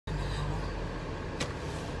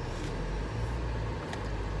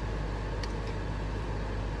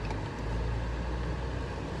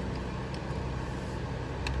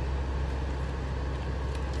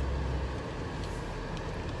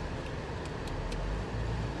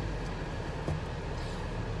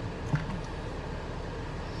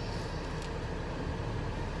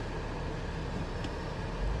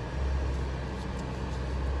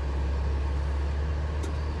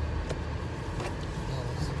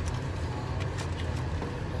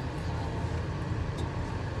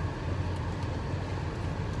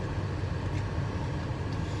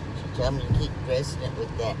tell me to keep dressing it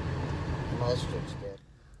with that mustard stuff.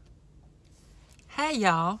 Hey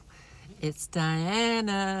y'all, it's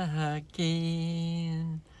Diana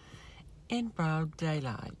again in broad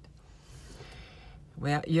daylight.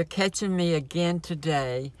 Well, you're catching me again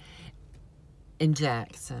today in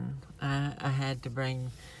Jackson. I had to bring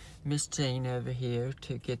Miss Jean over here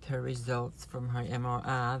to get her results from her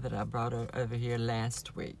MRI that I brought her over here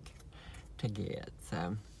last week to get.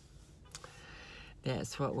 So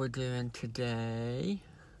that's what we're doing today.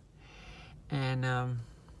 And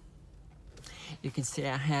you can see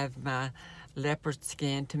I have my leopard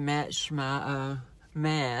skin to match my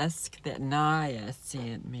mask that Naya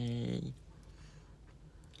sent me.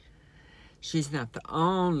 She's not the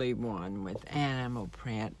only one with animal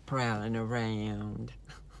print prowling around.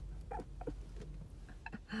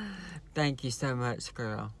 Thank you so much,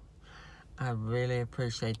 girl. I really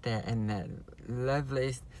appreciate that. And that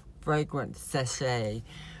lovely, fragrant sachet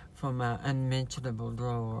from my unmentionable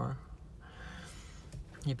drawer.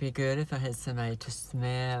 It'd be good if I had somebody to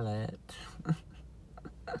smell it.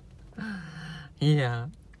 Yeah.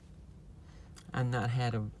 I've not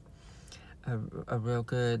had a real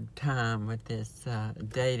good time with this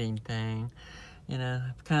dating thing. You know,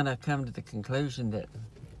 I've kind of come to the conclusion that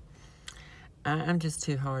I'm just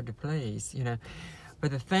too hard to please, you know.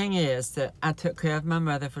 But the thing is that I took care of my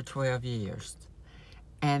mother for 12 years.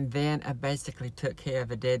 And then I basically took care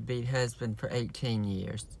of a deadbeat husband for 18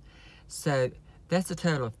 years. So that's a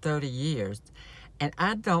total of 30 years. And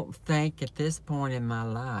I don't think at this point in my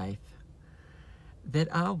life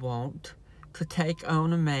that I want to take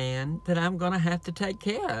on a man that I'm going to have to take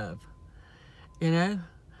care of. You know,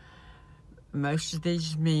 most of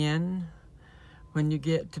these men, when you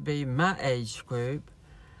get to be my age group,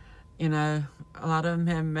 you know, a lot of them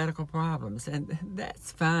have medical problems. And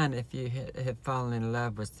that's fine if you have fallen in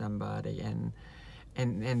love with somebody and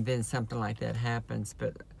then something like that happens.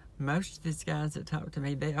 But most of these guys that talk to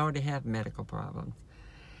me, they already have medical problems.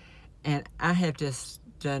 And I have just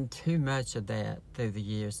done too much of that through the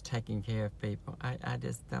years, taking care of people. I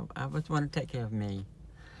just don't. I just want to take care of me.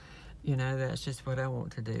 You know, that's just what I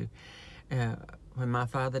want to do. When my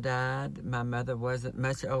father died, my mother wasn't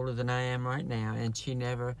much older than I am right now, and she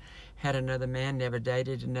never had another man, never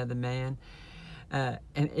dated another man.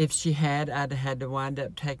 And if she had, I'd have had to wind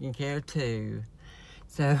up taking care of two.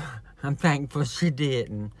 So I'm thankful she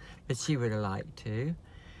didn't, but she would have liked to,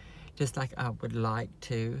 just like I would like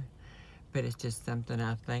to. But it's just something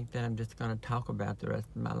I think that I'm just going to talk about the rest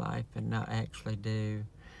of my life and not actually do.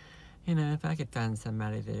 You know, if I could find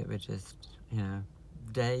somebody that would just, you know,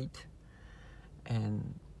 date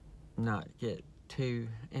and not get too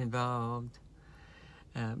involved,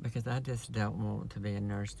 because I just don't want to be a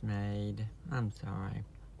nursemaid. I'm sorry.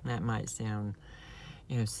 That might sound,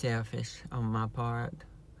 you know, selfish on my part,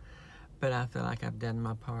 but I feel like I've done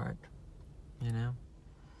my part, you know.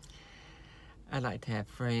 I'd like to have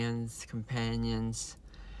friends, companions,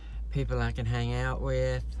 people I can hang out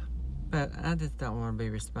with, but I just don't want to be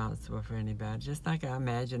responsible for anybody. Just like I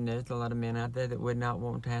imagine there's a lot of men out there that would not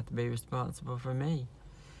want to have to be responsible for me.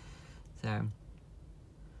 So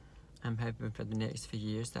I'm hoping for the next few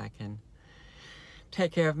years I can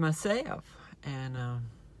take care of myself and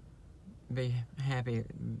be happy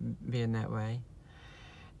being that way.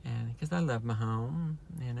 And because I love my home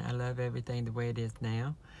and I love everything the way it is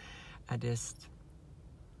now. I don't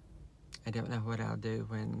know what I'll do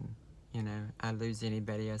when, you know, I lose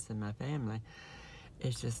anybody else in my family.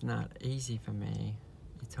 It's just not easy for me.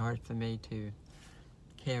 It's hard for me to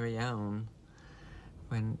carry on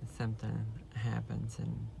when something happens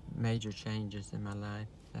and major changes in my life.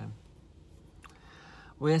 So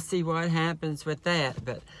we'll see what happens with that.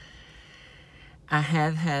 But I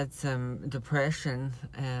have had some depression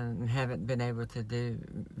and haven't been able to do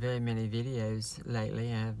very many videos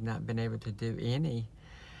lately. I have not been able to do any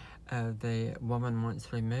of the Woman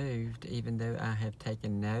Once Removed, even though I have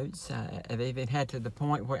taken notes. I've even had to the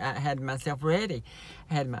point where I had myself ready.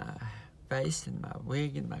 I had my face and my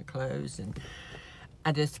wig and my clothes, and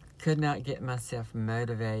I just could not get myself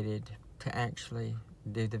motivated to actually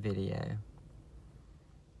do the video.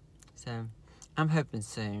 So I'm hoping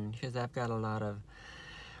soon, because I've got a lot of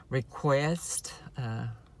requests.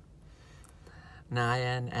 Naya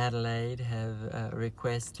and Adelaide have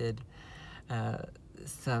requested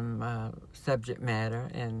some subject matter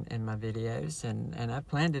in my videos, and I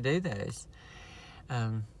plan to do those.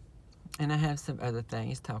 And I have some other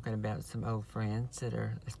things talking about some old friends that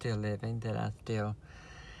are still living that I still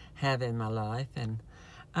have in my life, and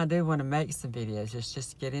I do want to make some videos. It's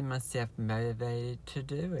just getting myself motivated to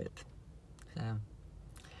do it. So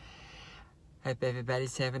hope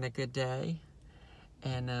everybody's having a good day,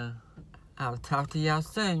 And I'll talk to y'all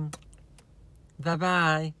soon.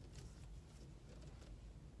 Bye-bye.